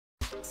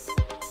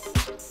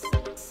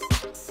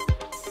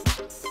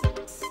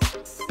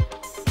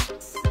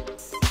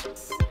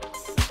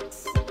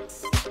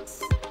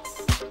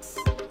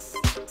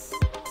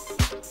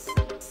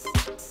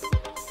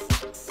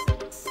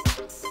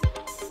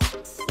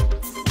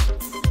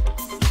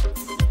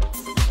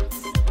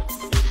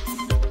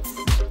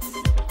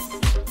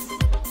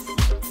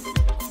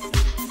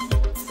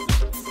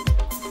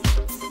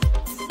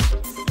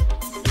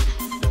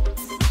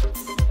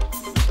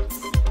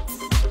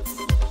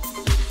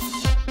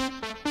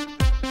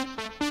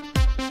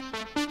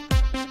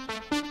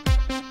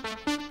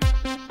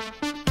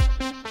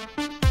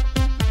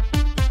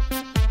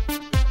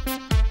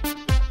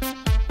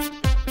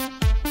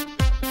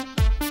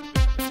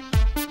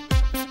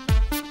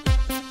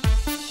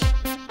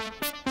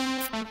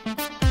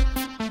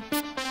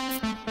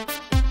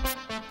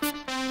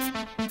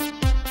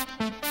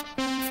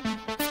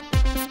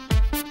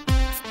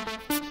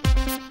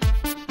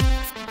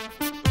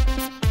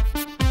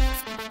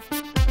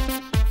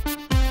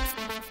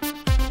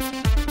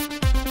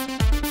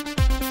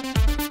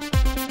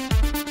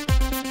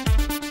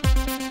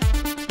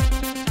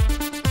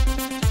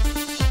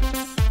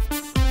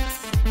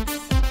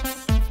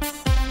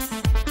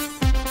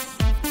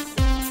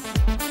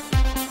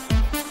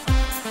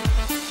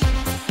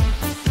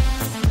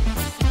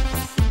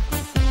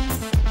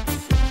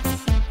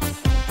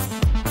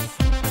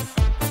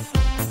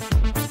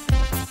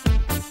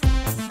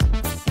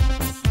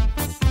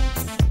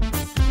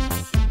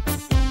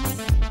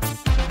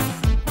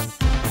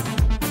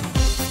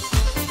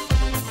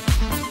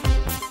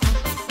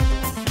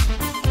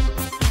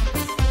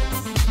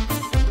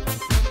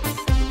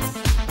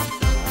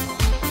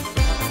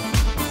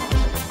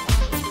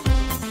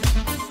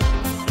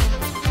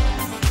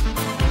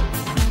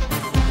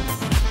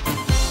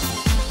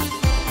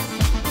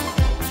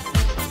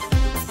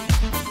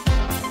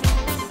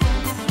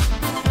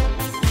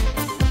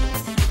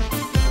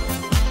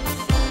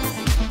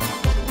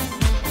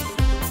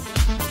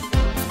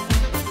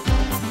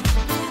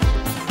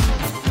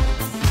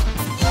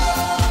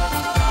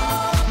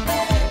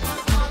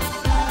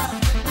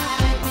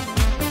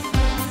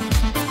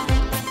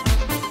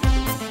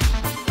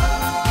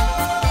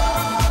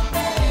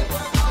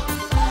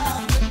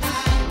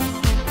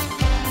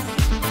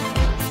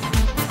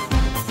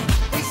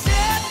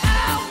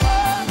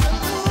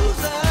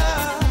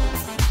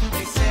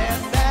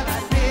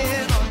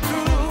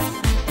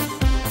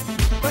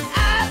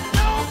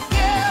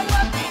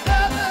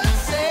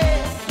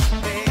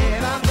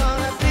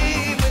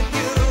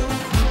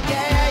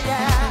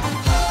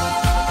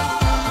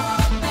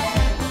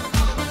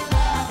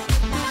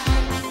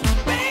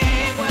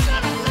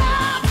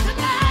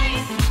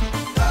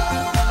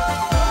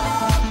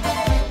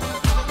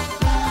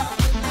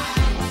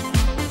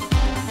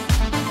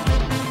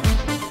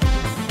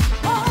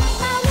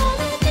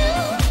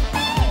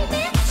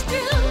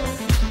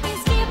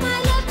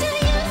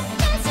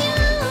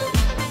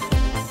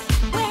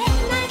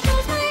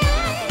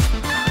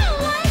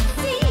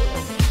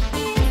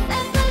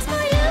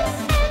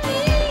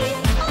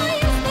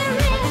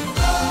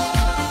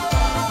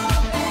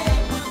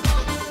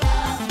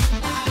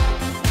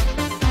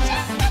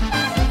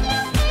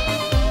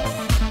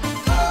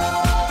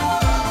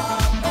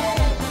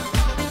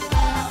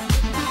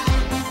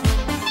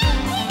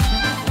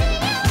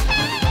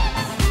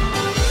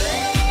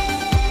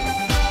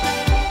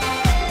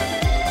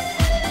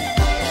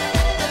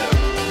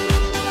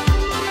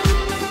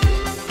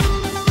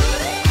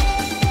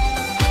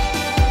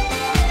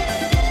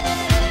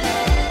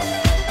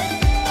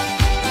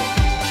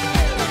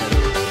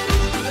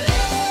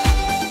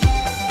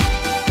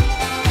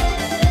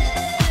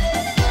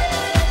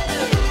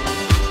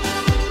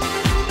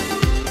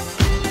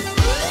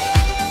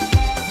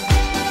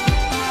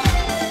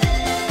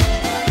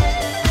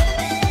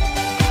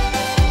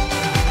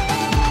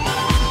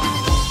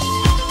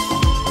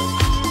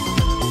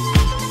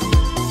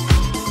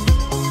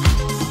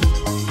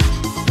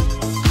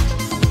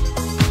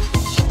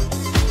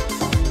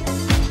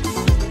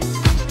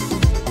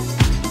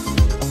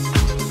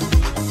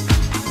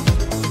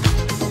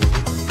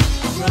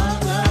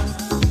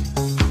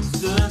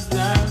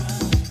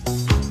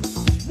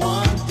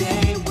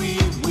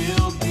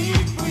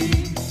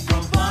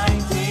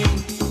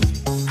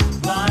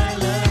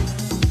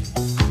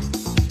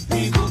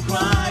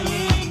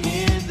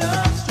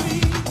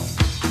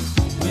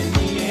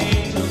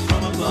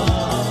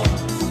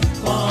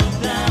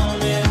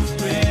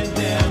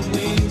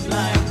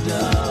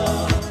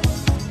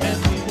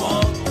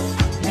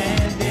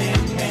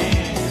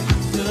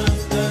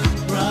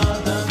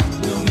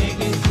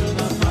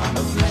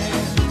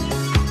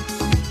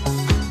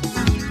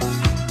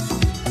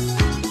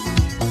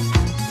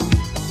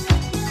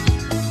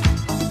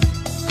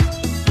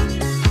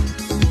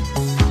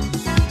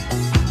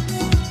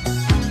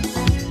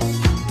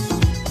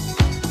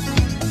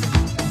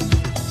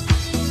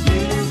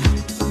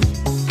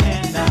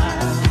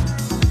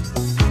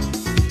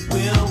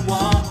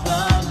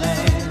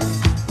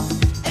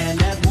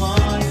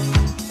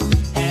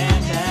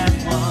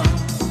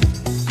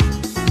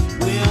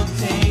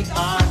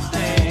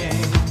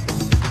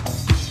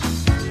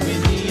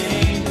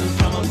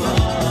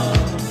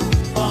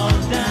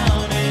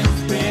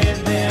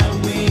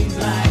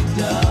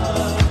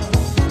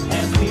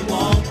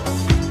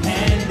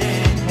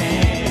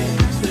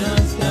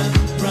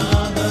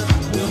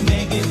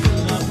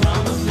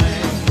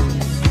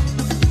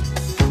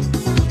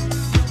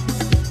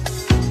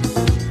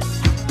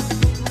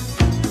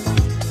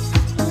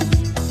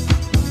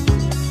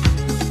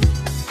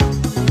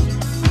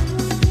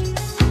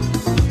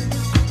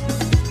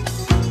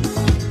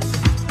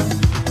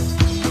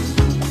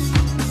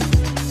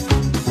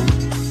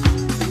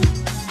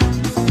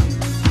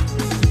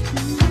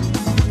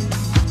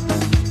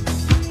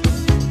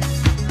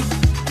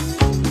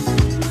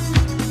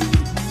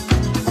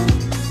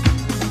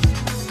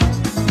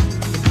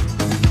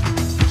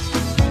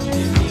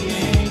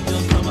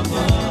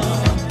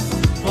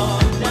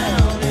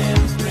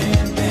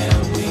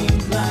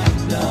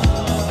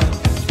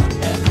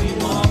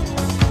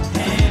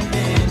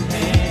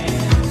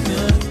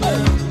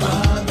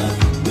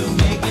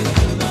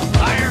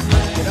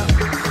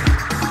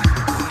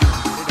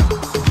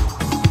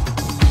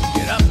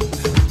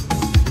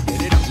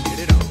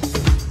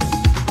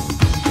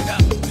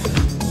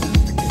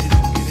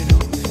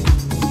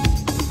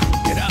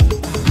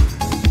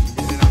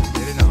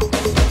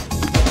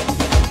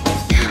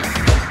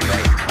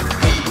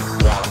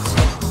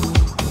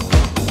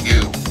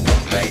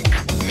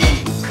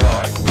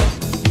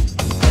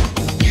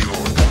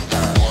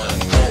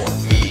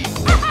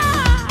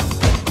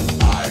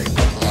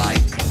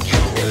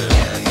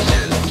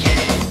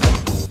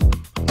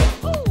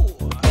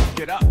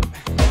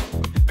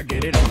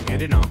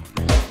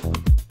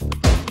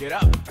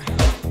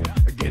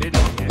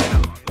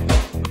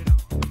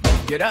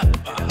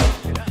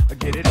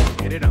Get it up,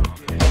 get it on.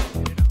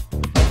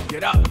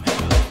 Get up.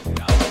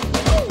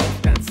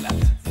 Dance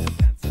left.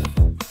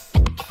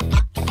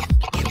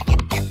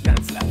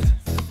 Dance left.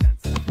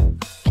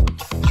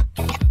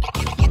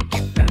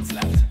 Dance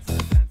left.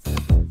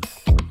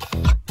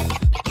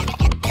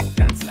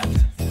 Dance left.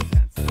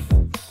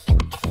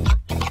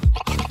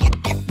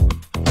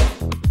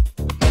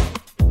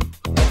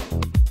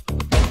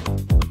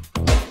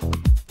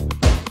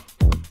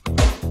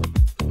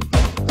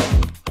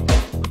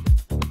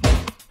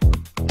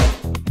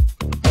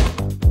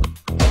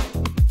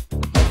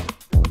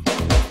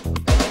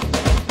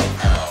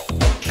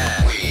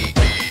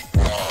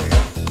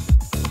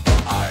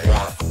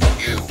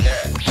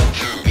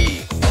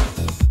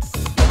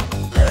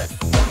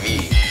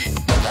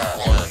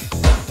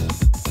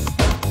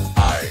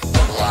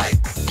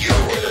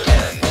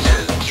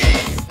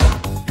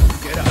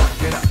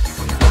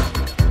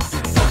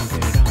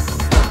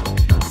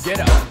 Get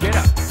up, get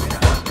up.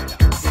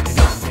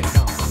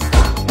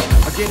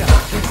 Get up.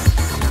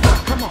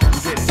 Come on,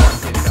 get it on,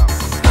 get it on.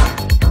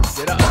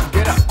 Get up,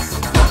 get up.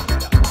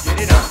 Get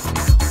it on.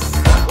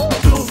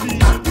 Told me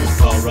it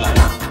was alright.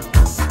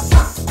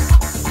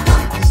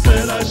 You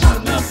said I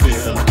should not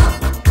fear.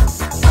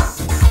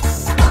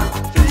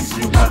 Things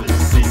you haven't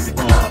seen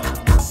before.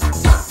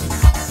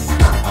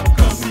 How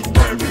come we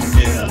very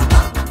near?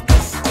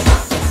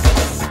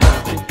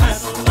 They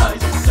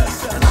analyze and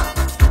test us.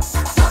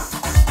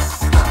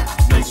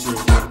 Make sure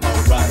we're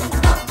alright.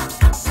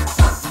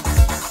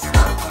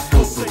 I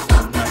hope they do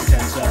not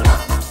catch us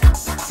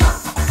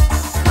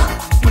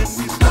when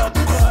we start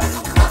to fight.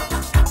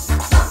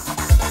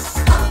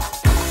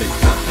 They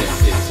talk that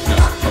it's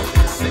your hope.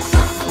 They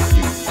say no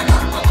you and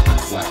no.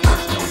 Why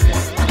there's no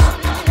head on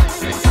high?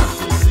 They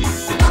people see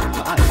their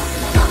life.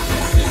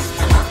 That is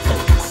your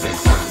hope. They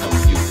say no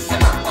you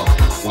and no.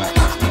 Why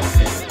there's no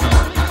head on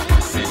high?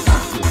 They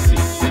people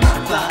see their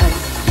life.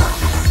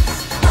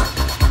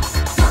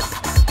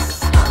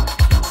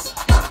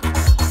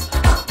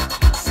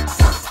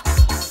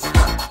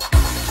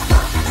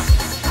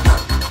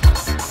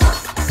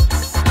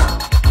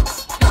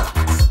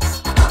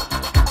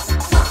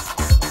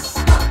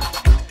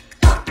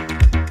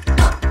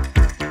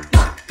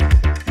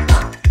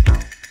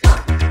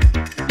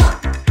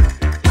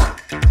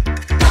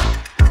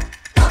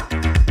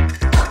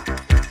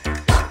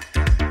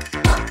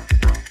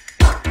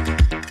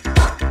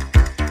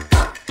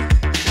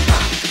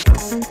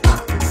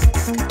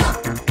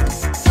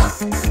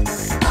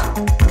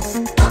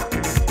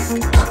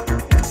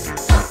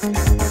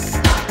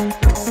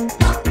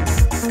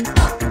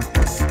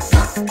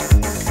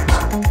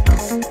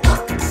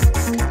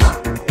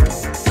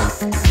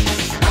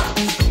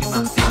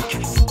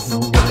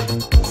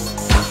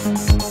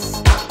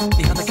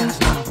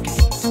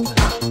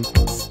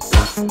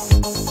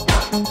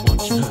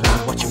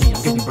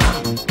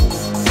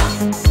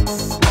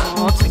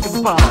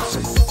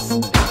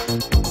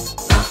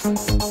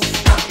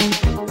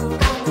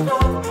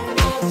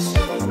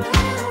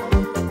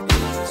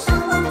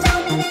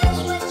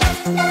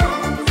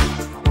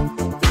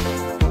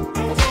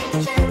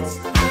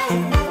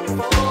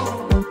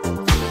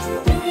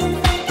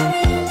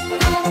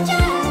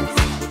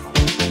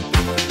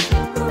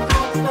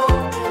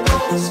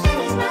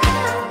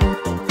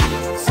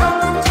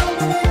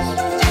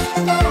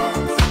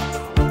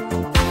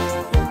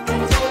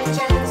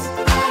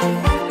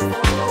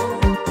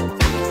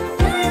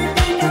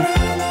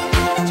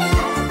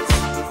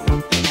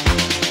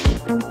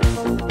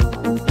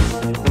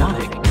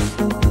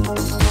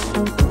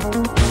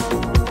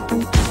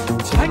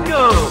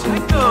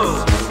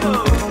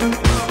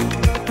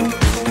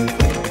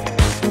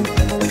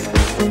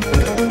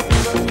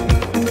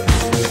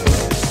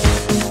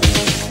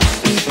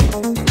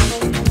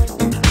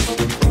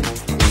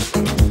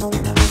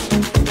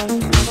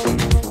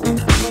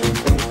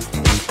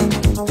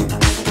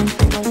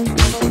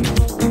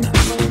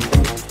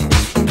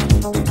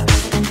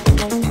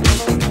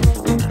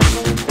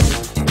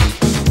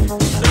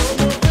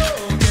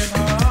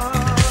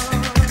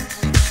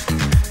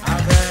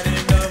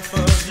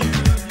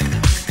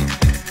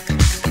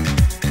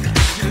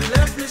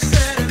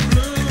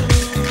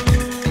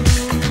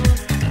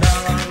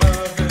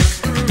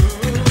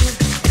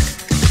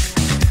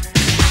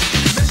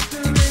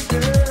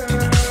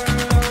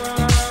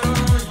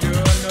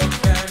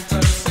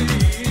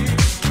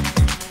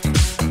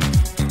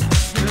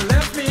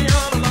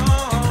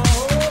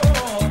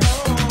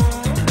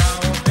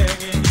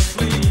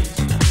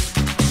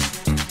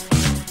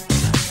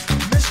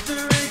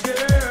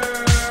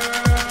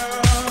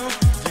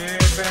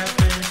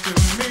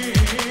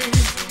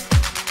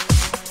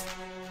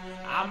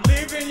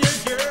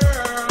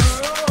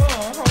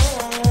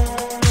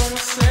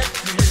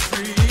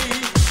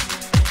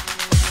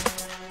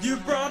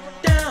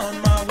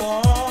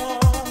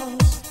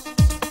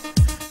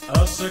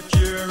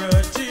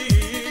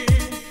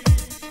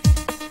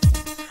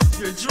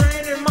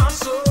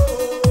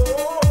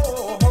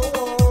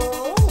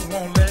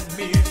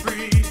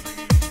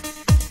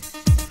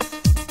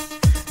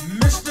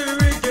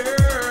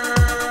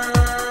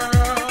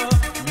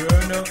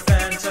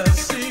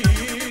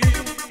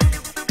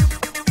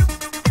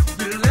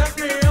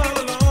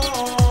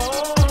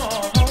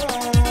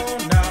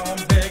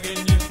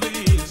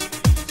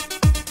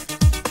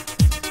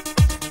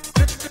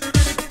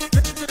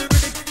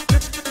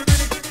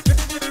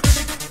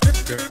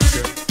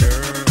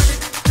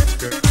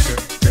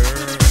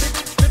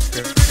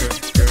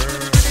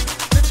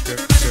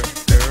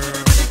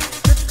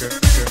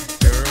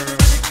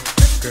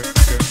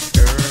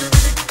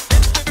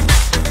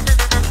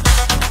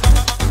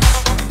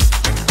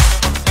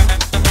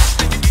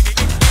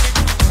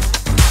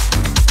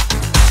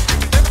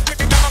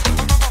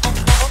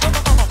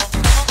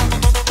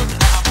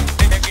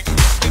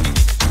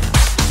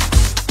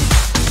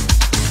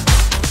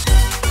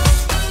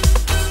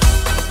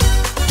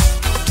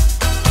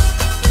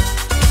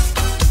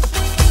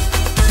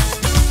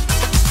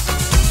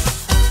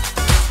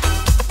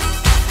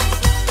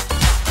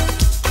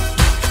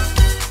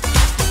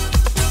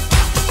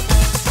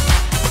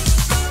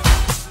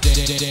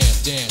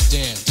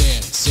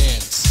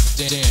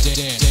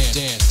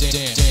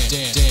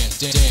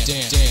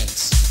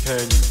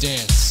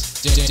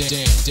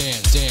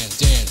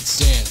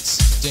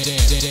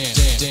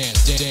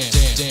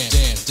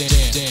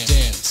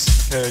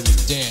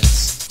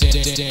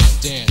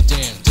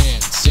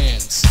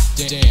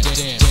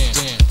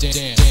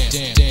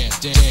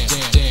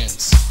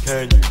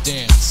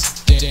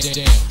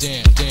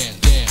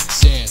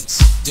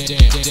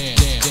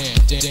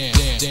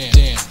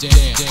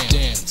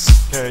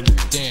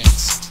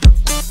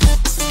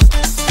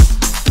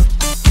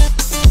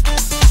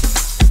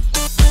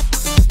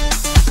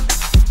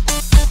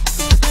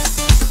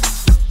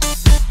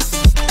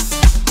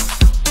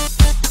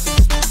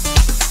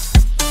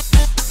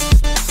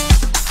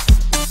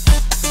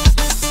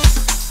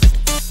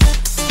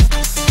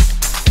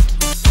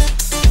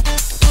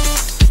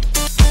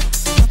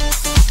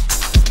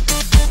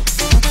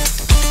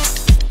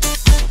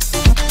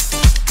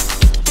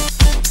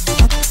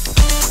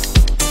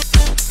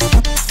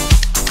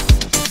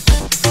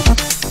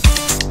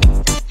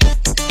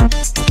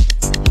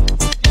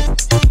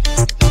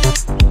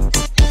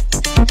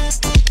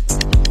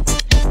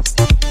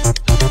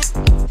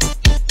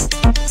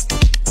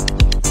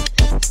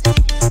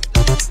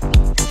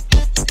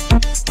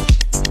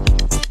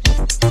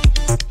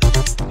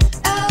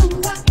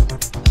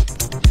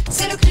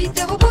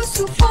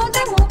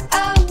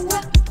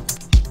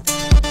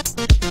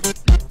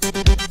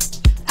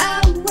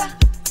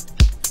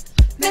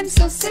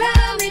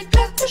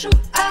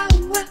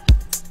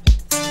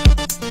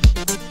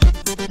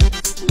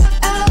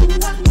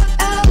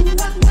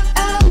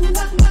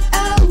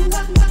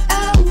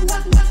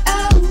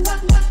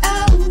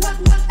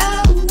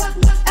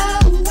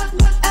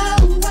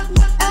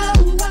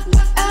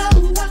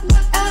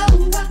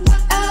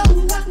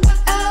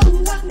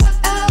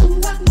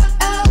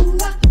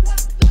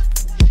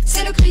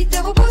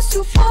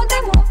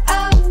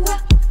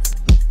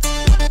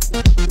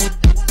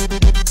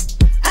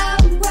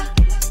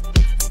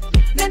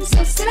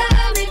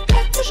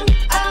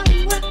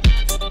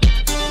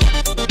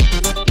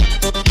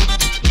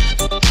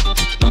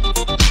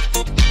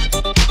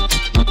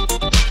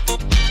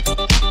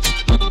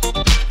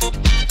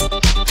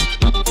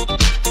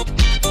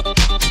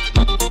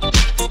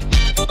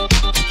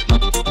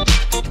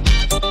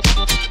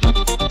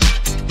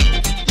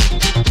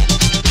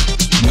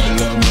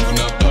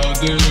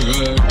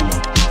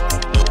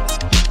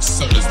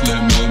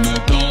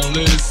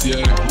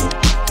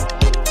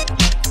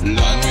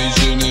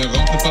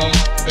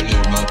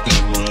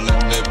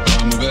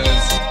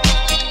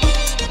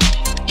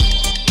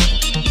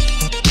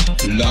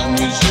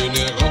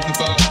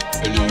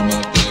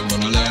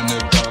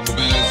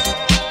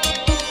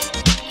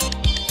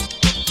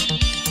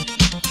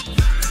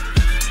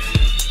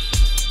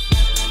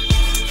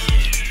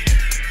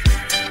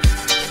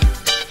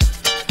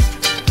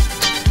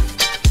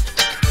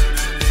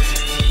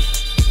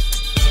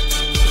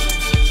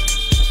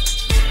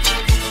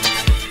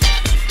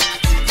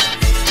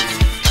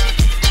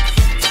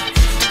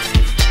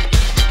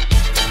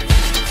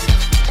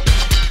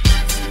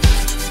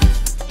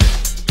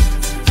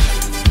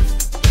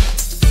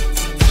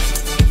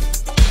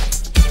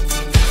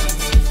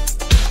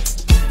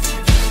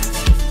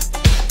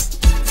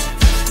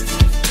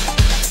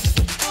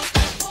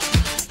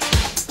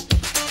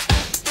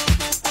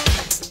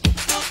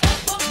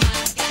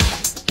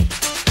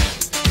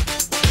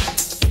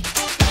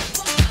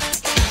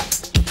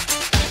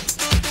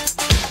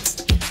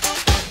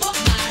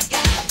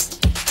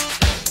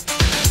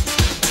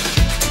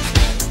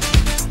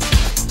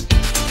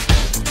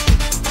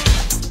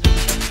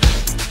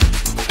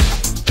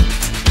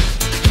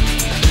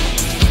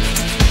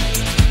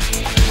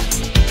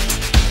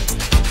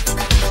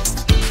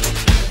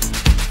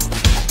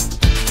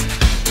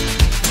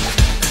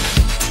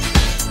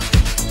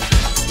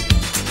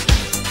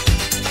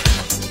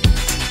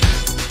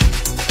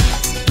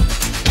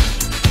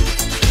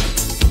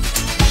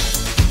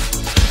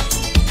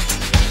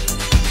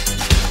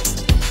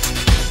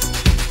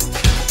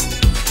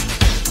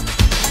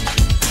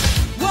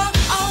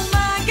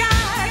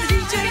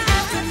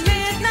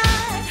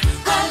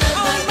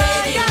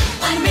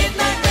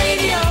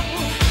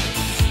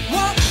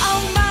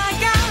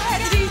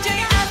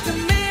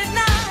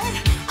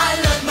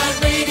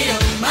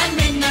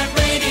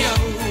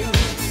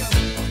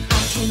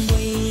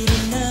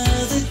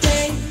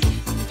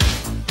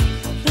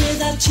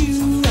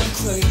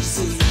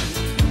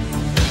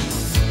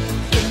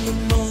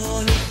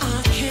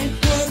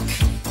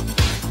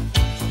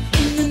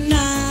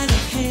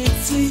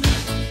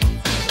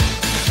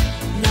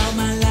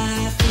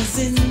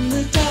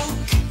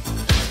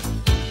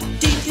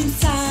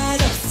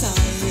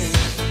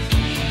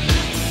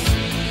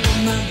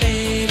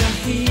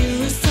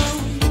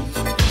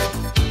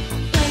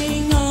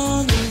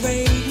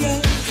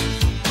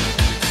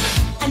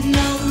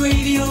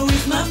 radio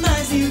is my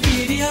mind's new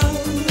video.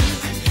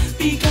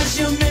 Because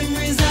your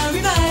memories are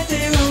revived,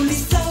 they're only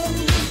so.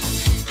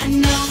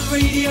 And now the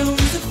radio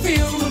is a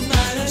film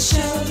about our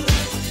show.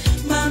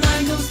 My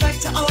mind goes back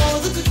to all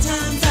the good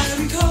times I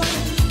recall.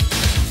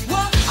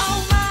 Whoa, oh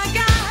my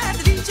God,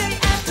 the DJ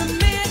after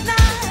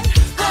midnight.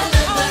 I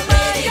love my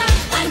radio,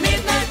 my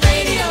midnight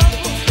radio.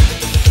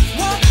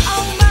 Whoa,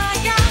 oh my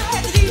God,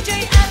 the DJ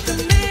after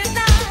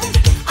midnight.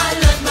 I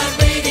love my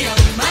radio,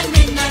 my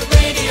midnight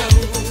radio.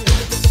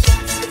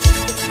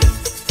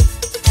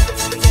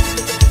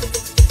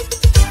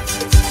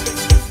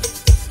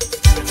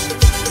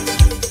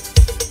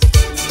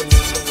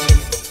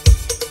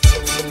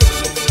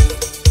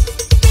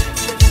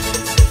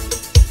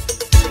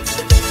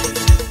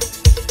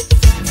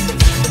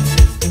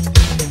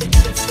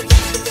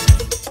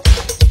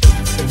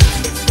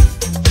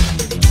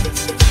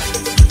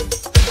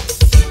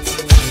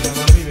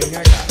 Mami, ven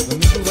acá.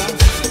 ¿Dónde tú vas?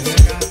 Ven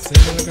acá, sé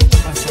lo que está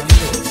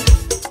pasando.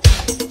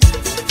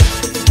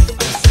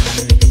 Así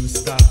me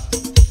gusta,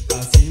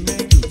 así me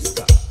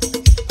gusta,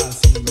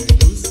 así me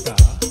gusta,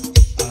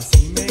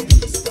 así me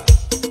gusta.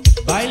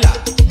 Baila.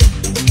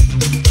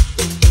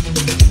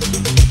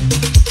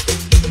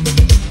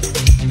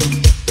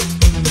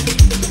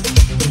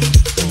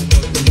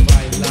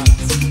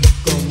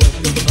 Como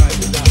tú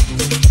bailas,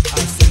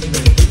 así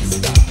me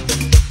gusta,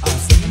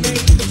 así me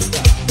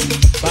gusta.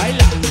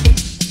 Baila.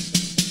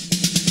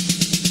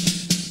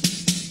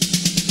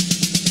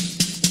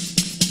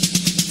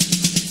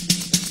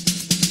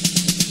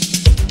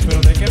 Pero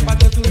 ¿de qué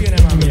parte tú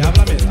vienes, mami?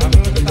 Háblame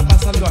lo que está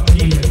pasando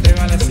aquí. Este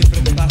vale siempre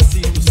está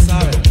así, tú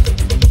sabes.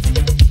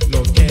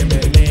 Lo que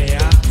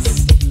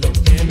meneas, lo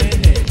que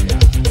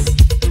meneas.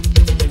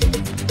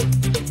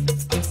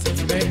 Así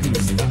me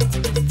gusta.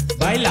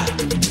 Baila.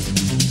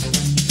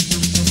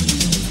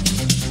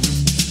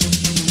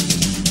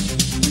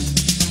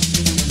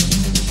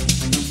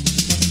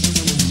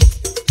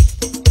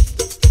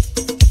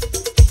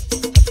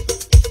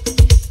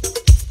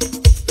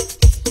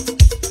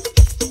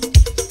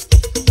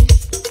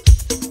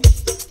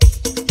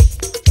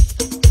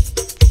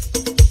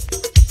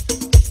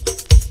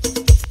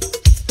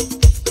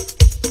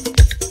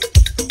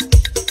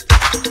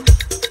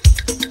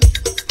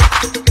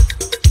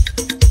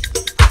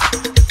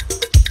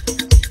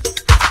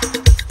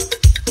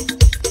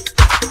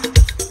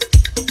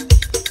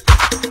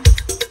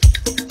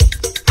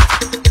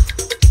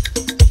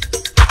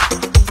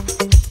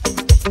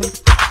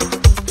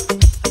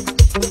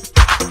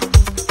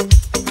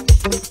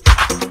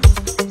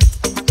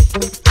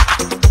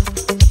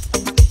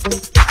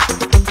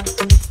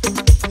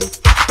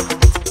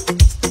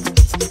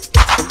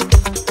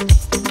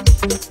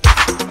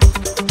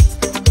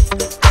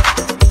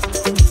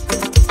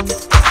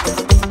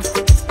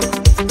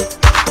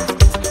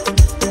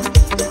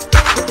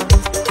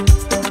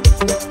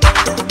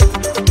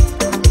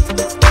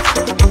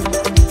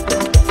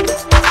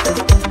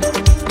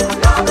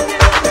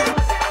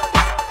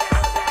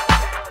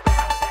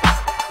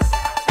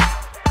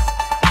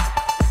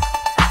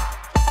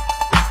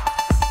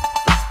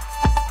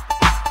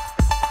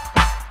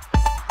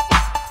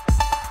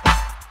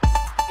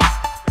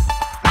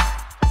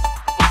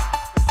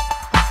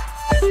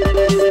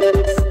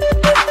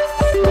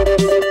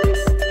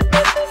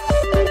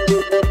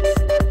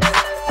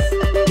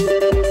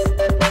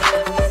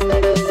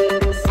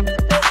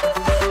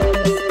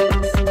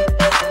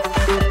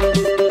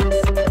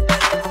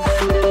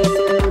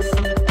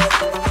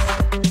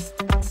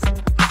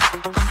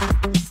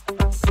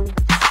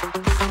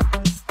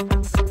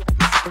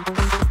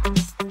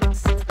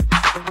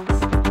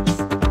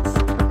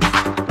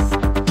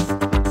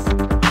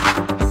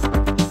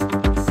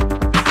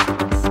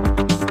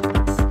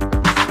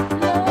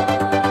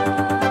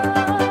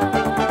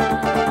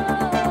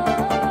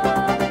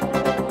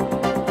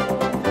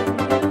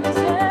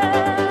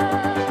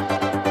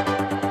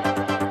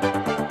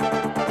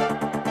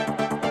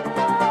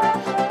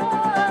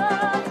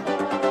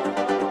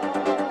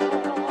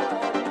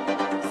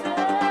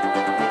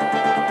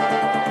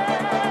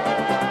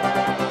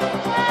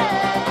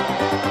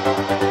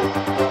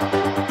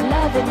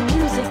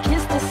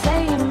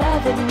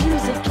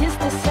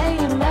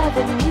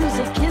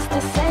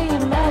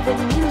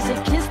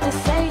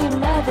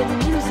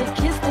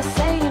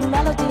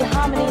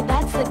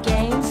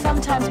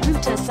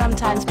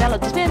 Sometimes mellow,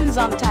 depends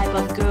on the type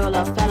of girl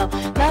or fellow.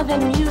 Love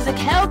and music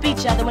help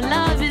each other. When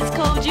love is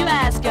cold, you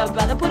ask your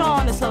brother, put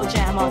on a slow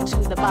jam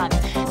onto the box.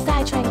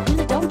 Side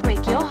tranquila, don't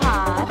break your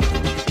heart.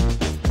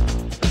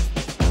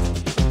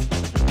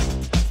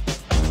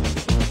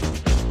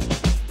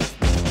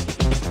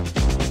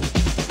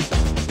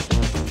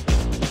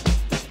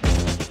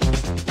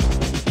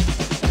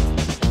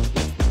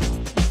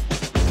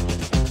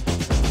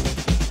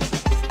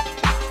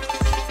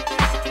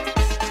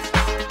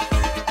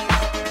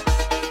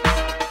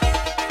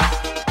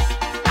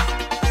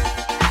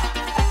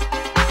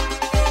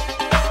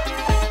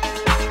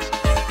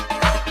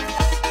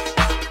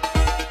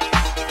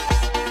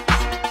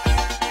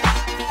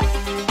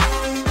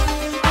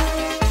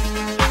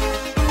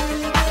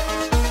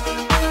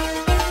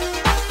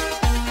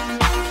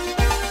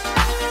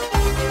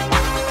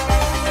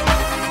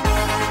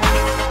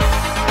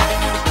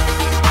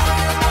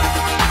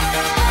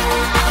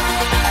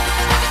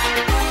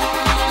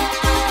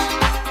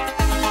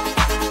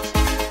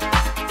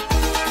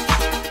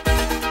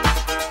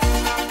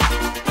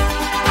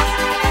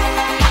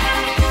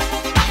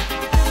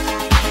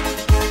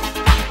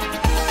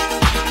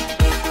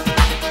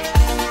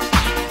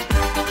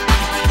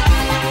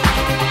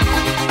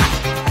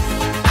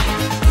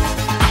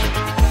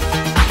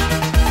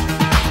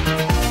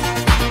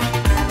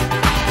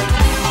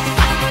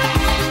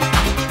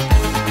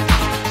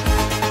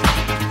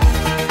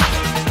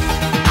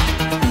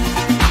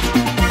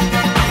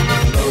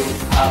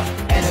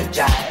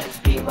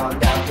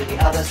 to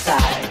the other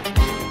side.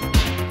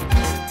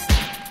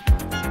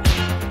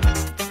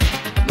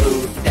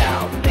 Move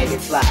down, make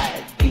it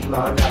slide. Beam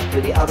on up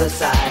to the other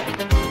side.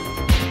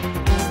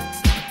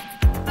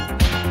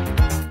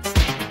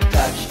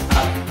 Touch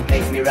up,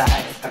 make me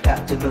rise. I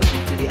got to move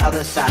to the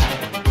other side.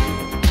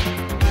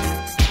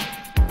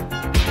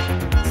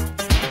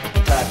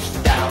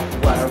 Touch down,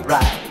 what a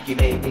ride. You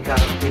made me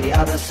come to the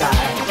other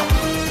side.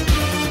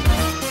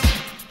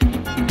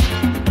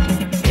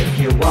 If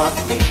you want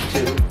me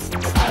to,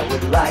 I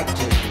would like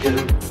to do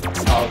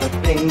all the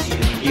things you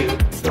knew,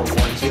 the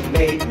ones you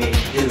made me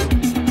do.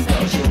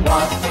 Don't you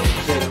want me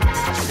to?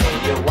 Say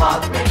you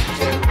want me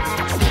to.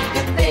 Do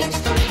the things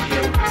to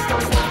you, the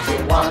ones you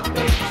want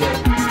me to.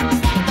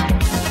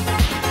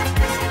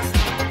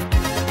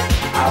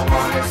 I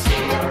wanna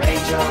see your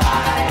angel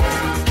eyes.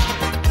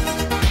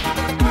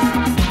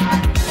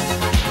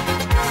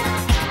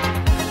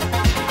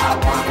 I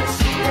wanna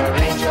see your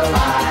angel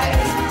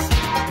eyes.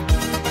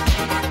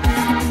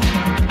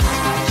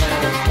 I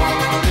just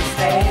wanna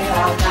stay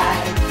all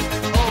night.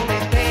 Hold me,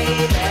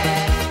 baby.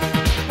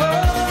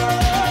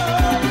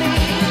 Hold me.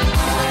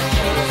 I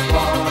just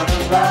wanna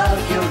love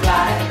you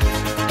right.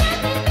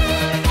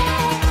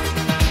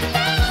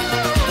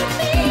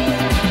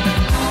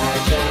 I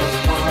just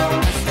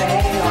wanna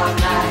stay all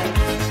night.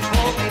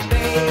 Hold me,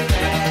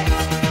 baby.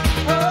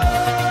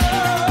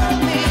 Hold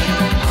me.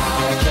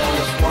 I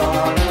just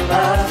wanna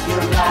love you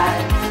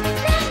right.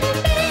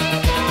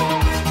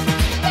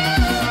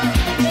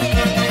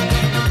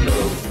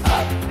 Move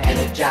up,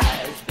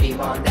 energize, beam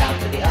on down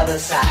to the other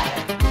side.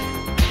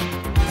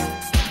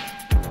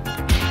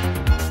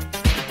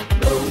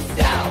 Move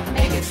down,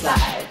 make it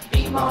slide,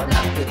 beam on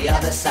up to the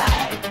other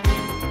side.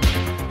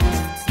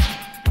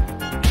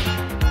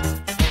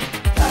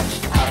 Touch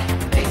up,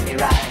 make me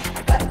rise,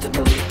 I got to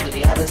move to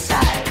the other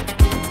side.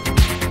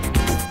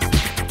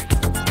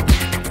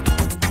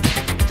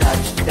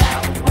 Touch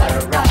down, what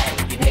a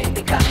ride, you made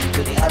me come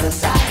to the other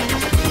side.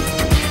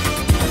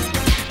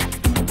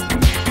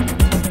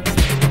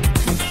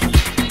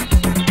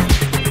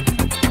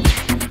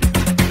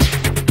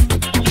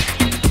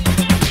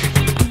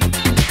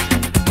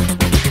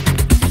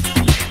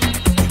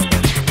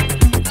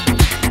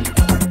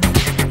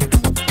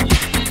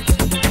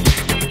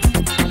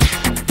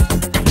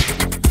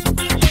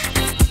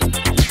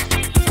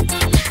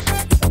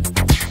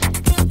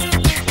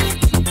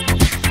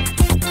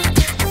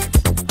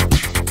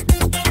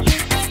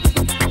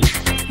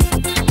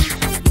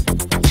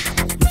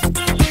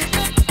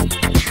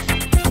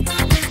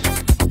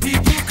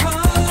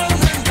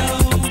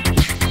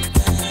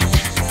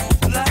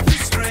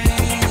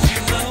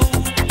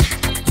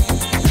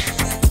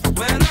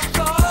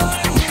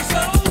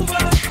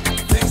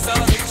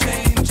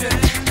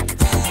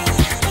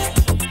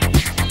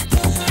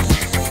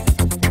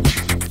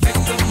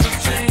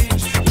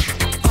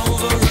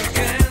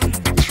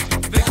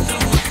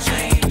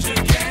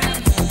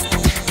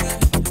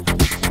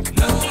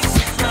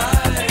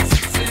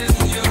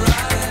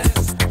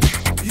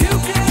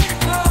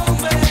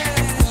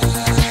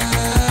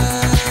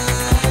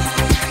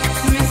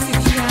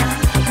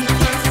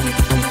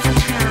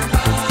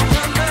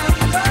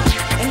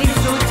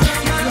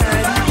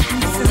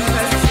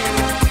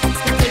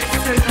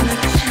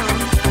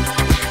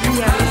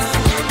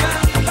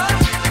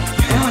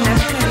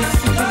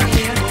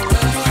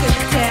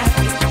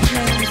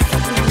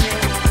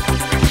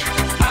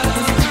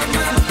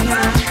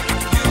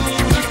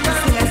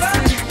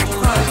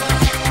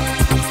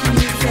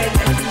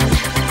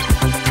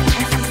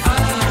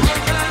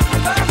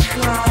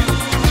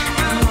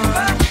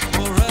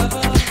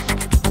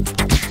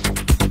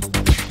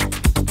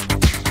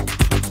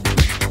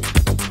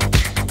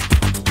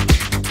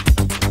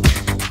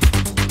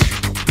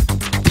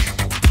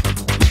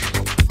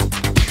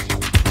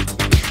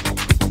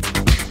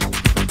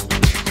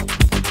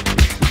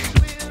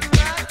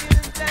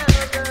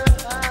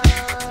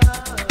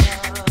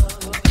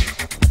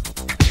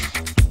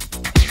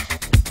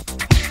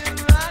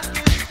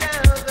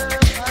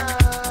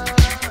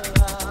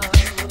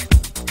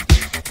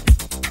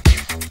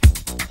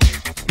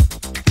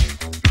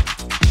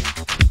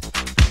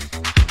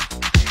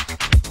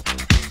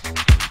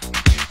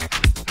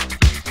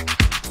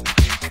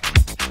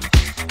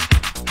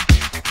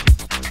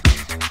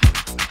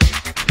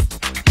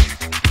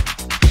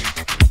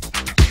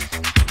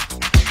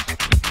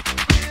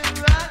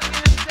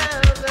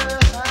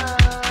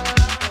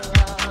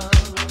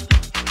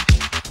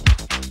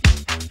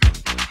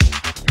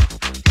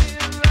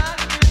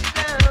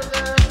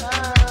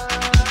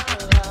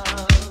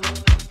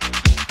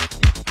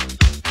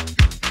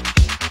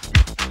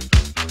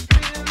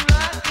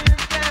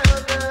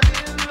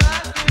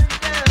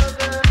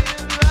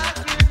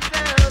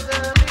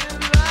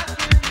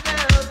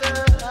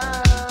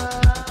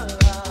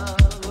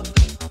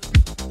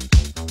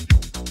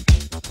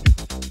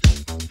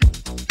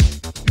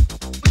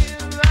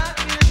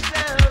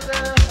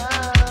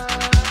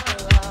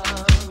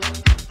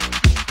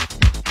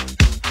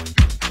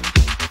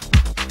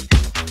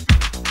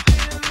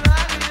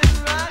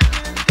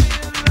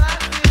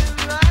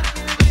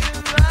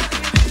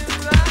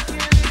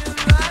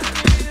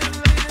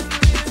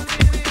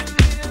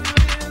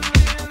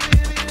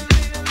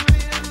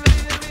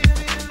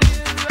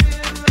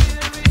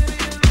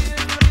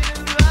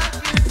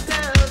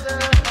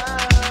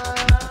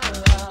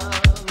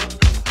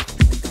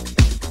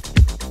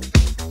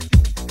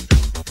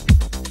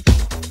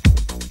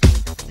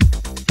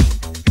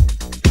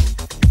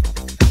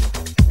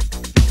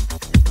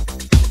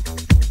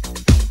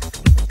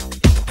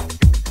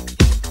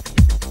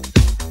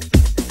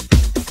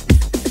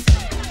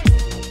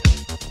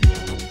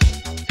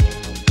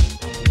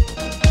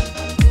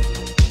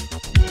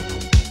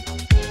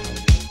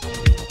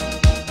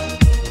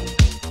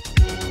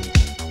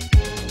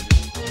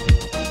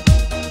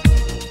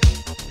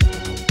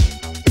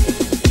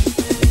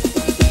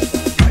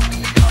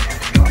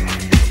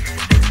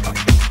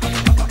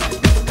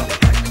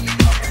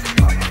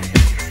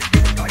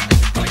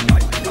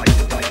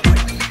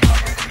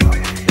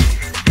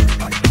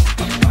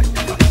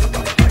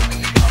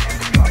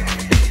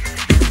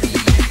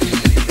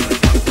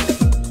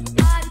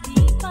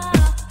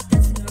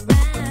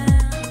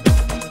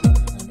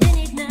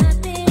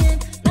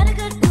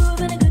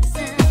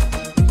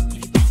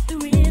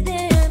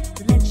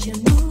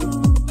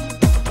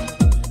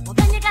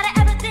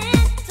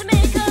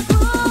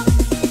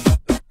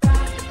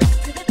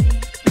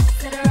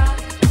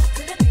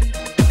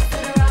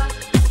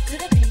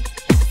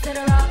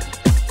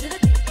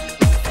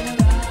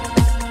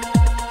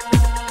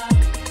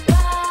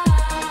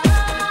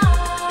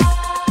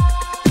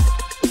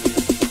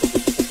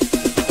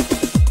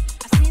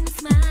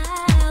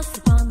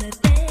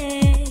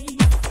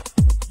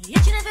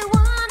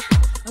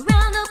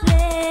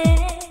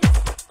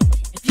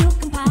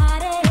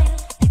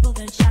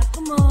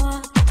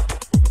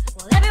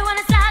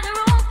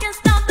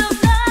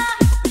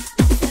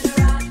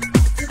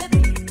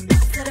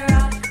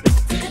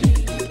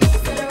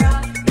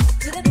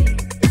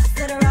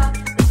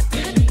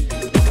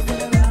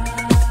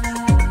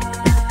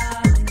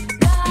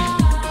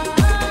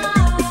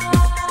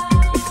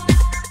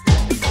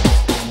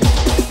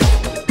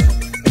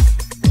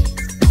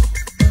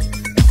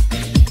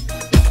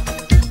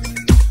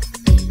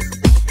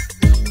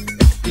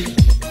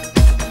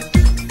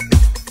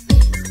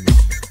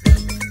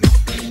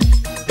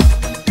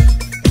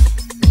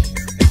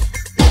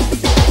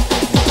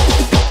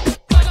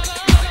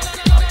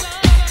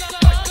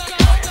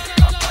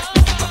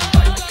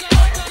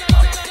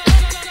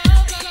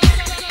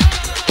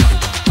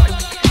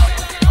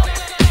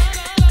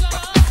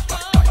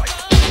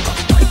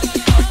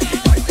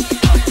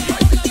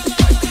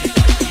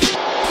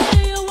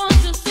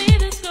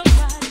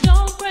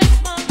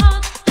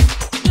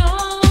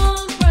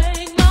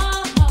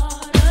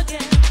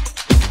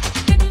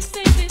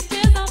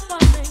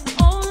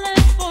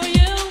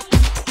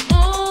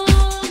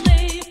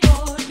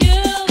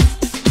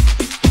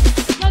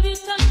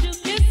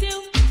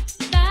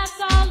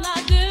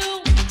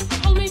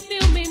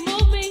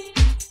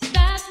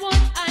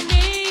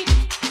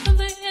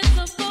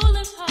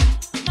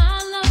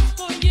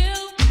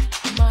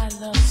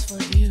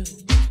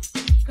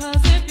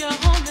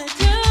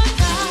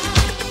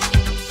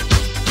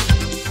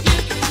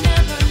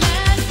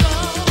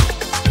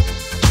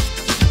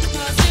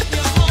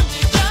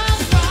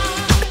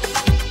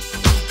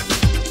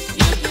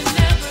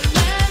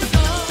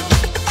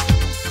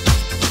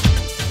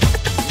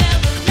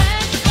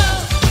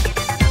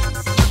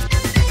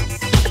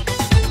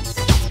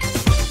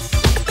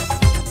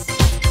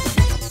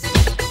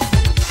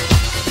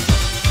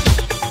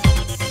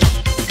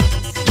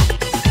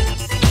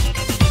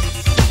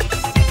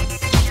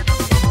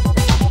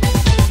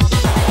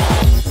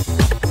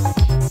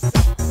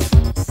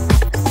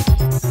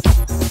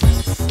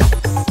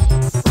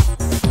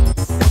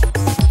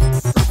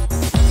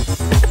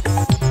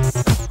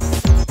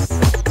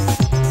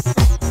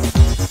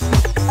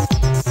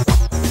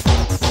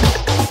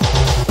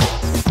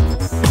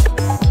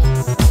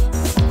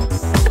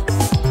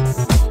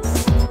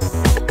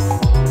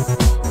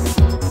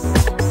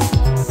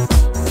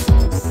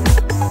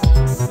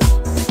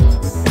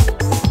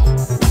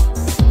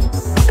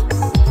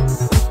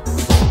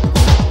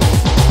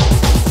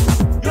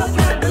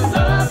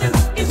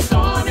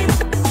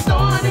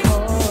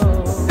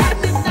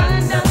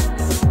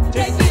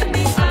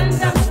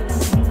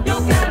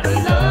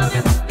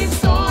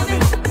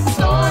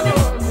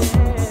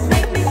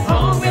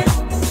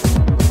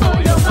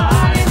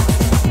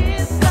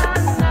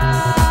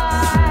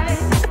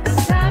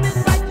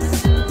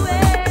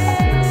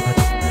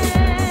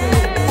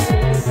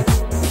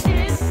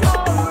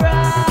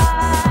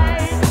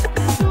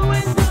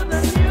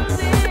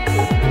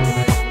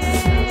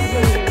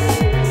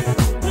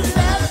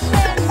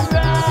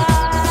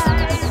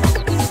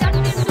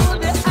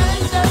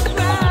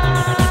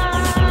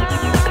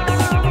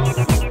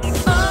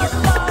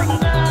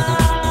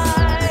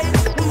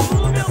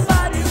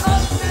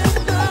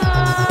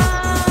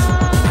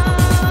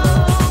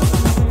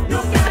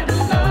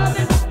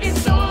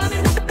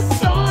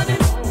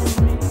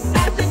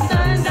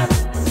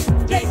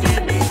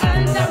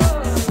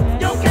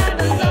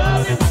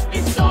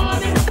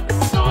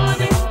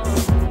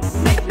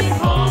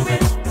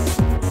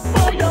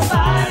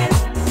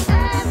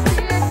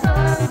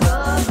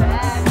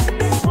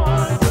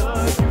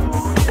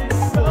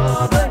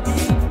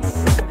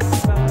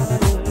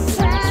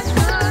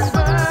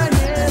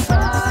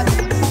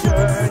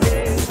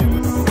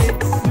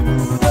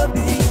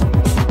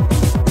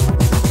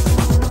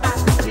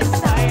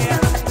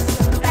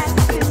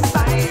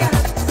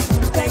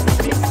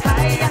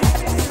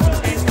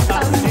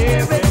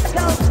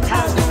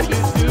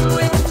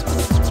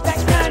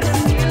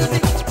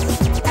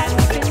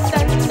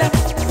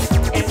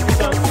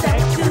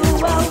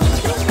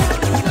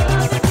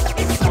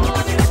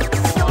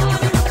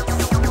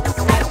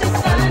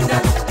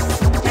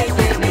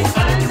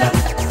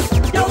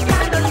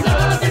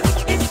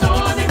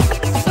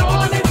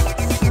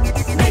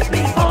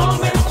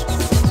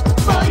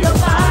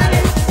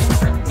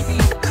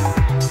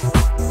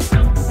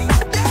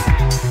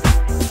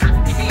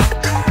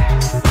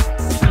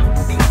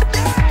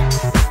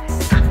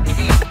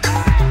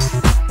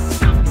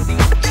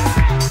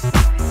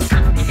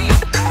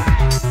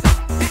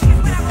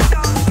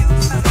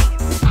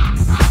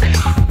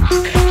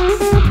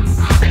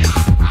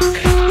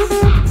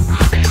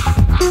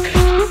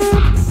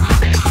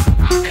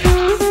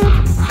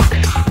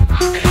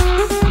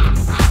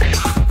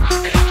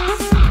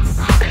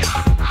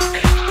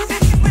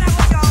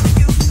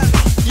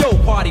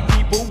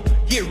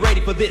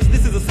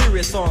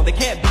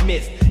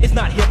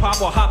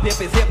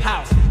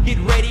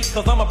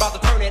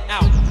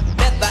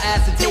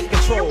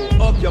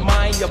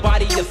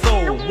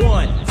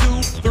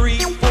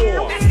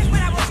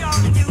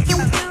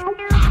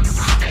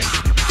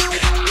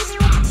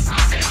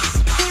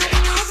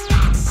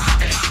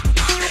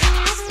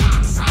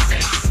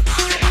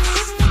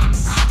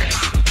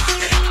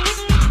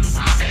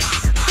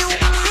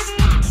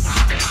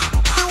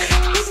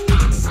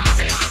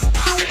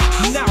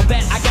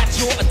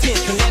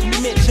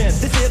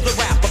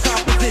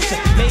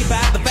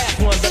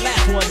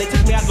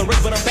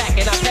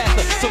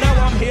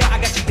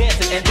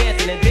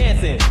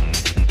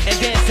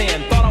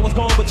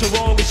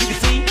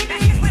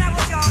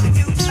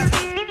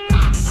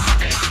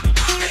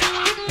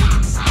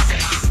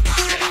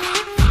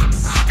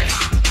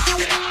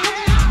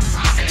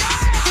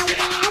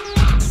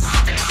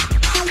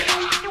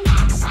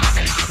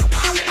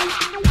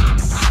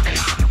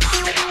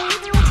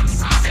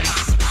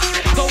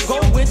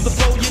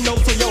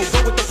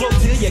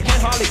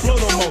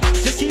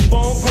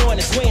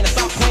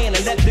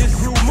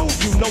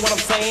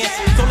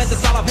 So let the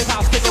style of hip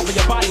house take over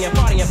your body and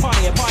party and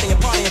party and party and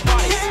party and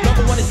party.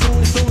 Number one is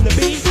soon to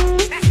be.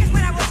 That's just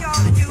what I want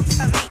y'all to do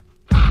for me.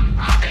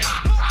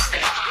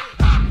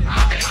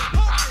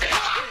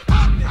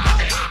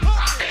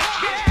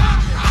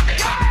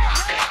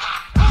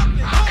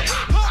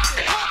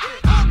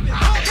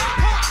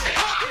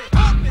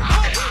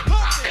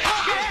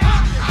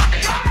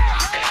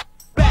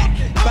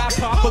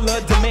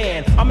 Popular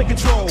demand, I'm in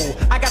control,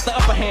 I got the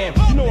upper hand.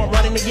 You know I'm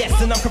running it,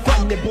 yes, and I'm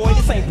confronting it, boy.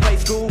 This ain't play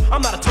school,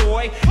 I'm not a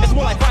toy. It's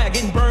more like fire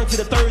getting burned to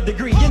the 3rd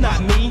degree. You're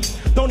not me,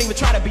 don't even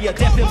try to be a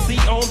deaf MC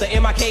on the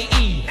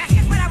MIKE. That's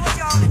just what I want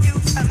y'all to do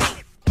for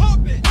me.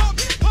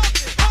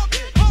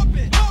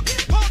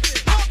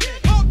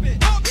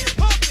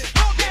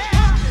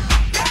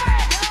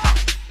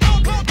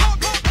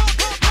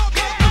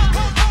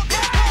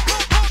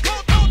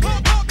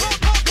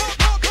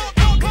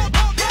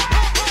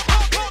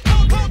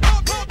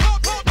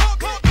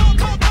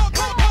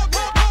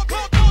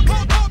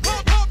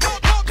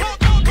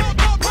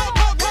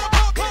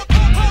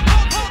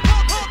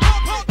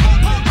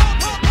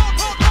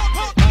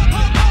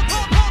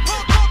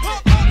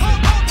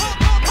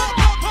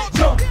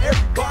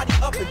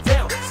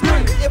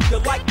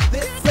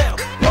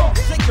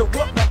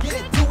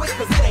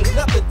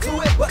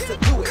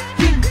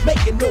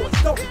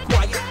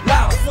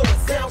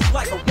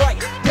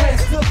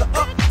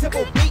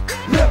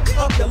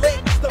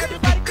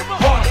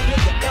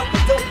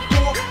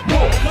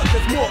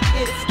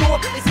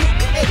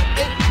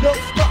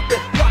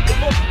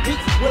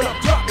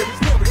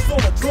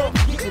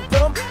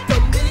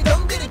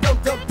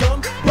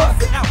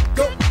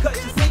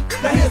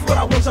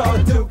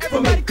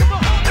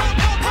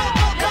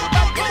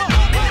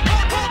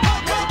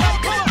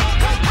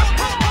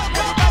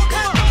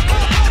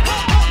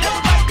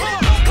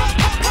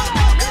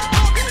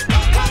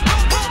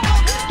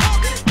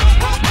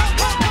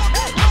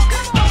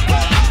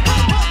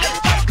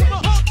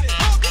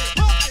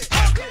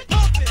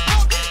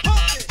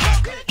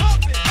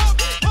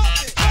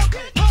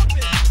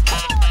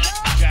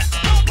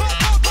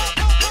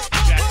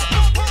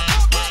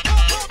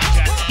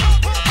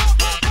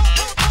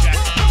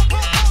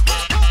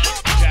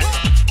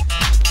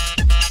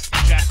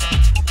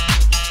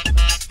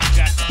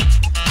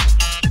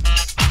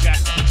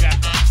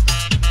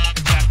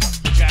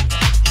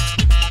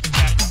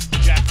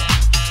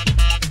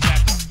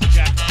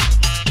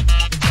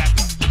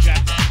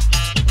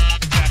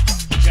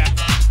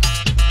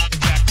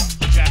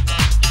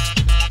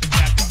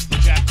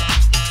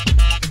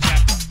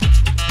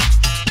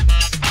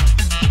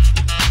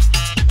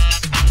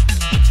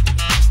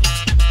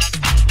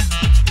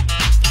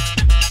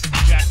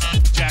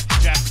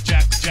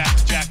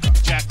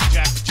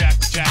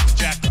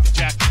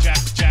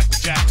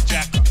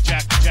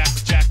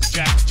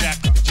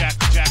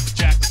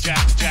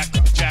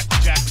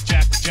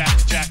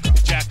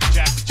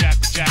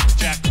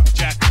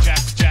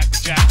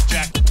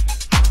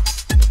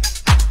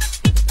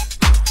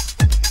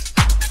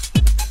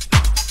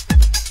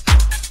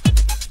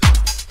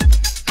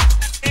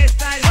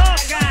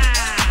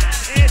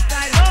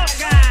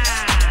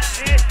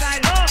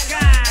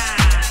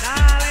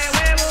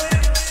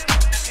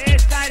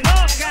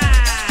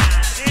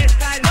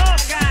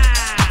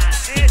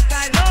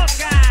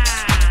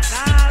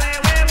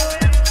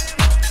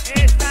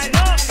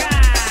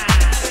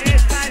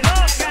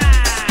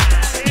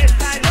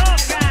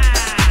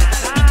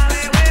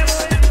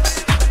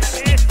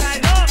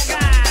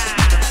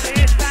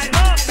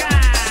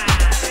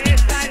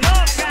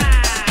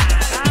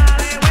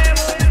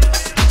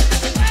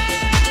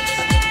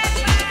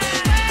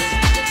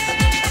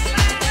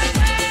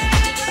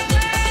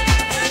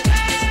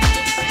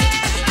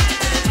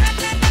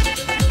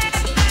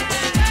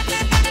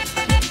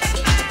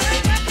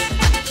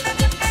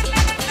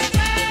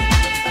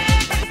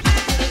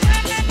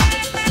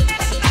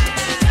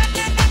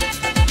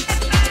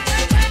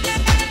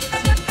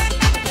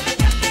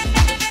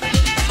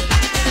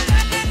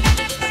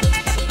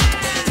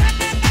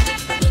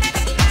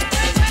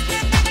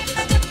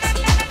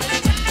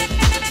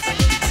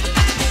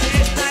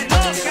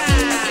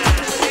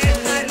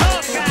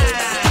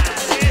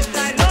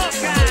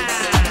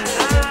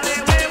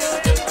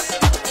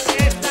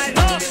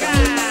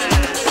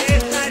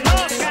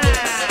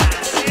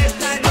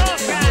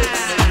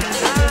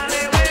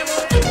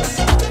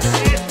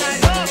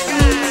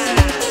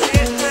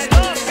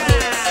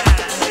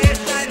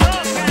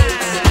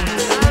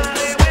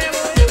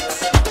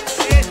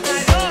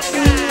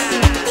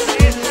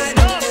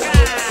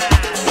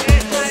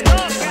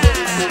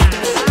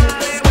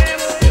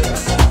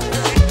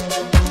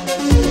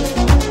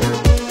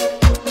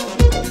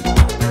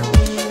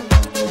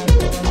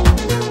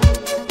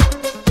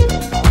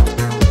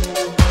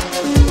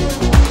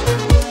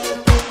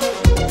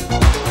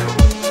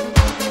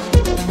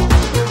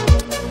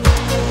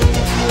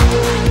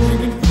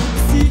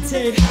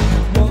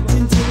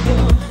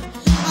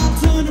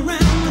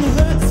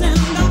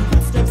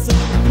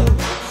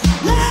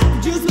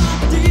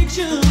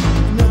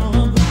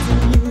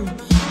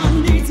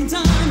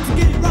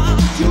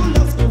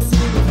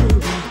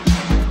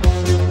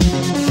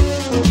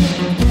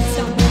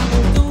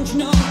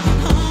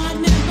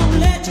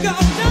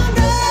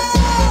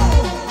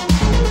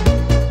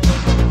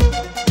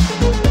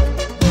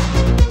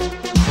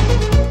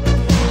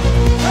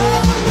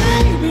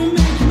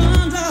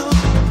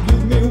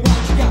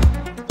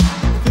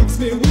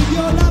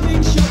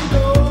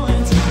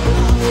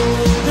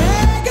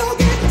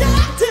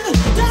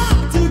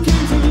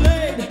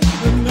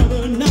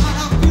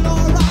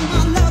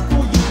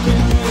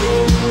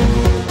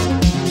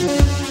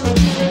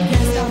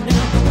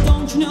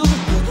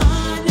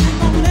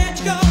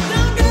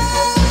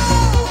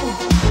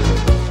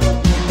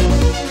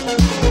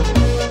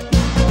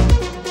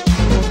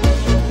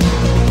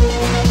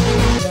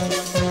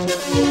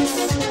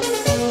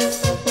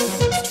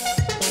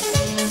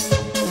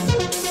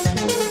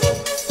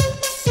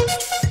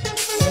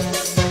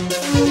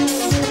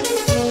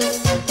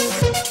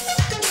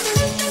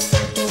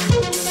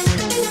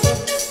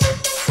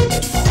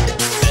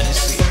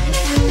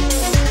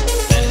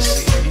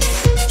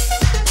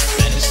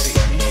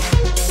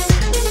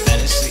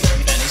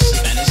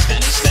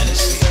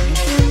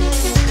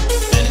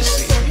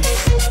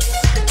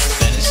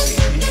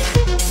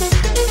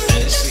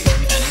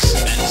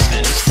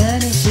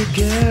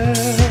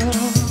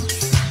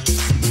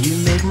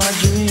 my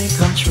dream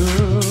come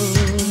true.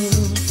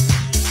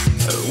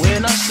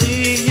 When I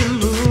see you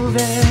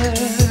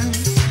moving,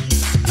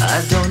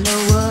 I don't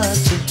know what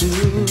to do.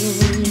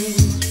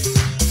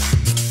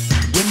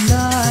 When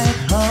night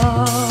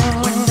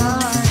comes,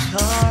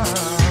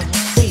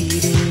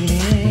 fading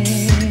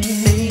in,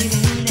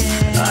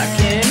 I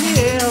can't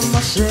help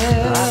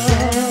myself.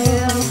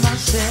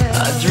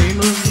 I dream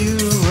of you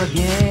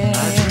again.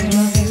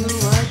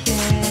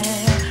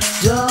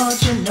 Don't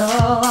you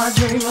know I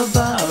dream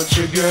about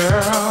you,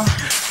 girl?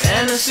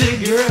 Fantasy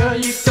girl,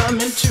 you come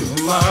into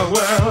my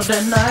world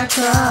at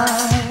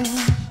nighttime.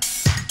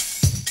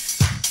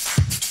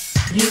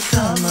 You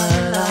come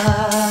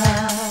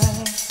alive.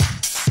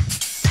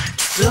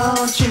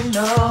 Don't you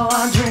know I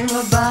dream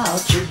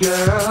about you,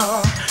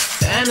 girl?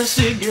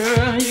 Fantasy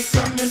girl, you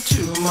come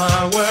into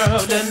my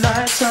world at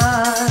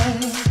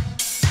nighttime.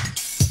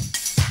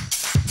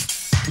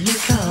 You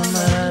come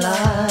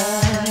alive.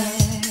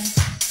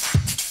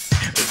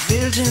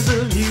 Visions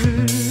of you,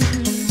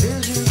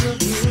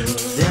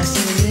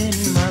 dancing in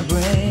my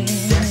brain.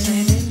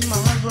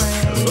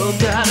 Oh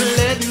God,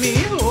 let me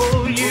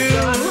hold you.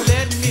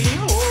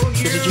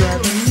 Cause you're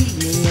driving me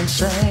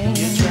insane.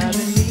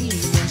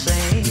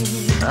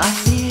 I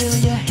feel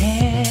your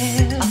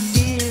hand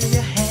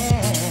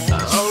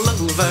all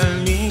over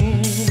me.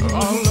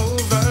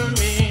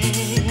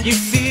 You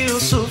feel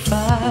so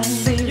fine,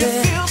 baby.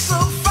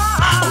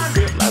 Oh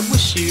girl, I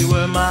wish you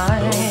were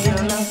mine.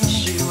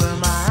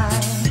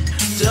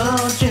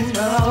 Don't you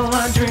know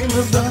I dream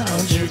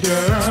about you,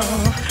 girl?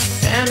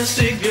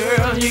 Fantasy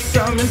girl, you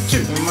come into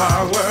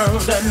my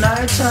world at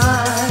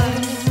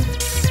nighttime.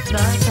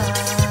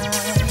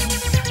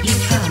 You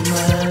come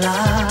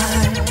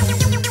alive.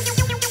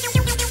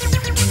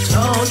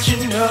 Don't you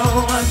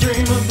know I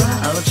dream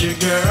about you,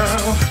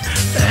 girl?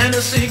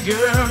 Fantasy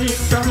girl, you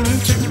come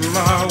into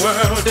my world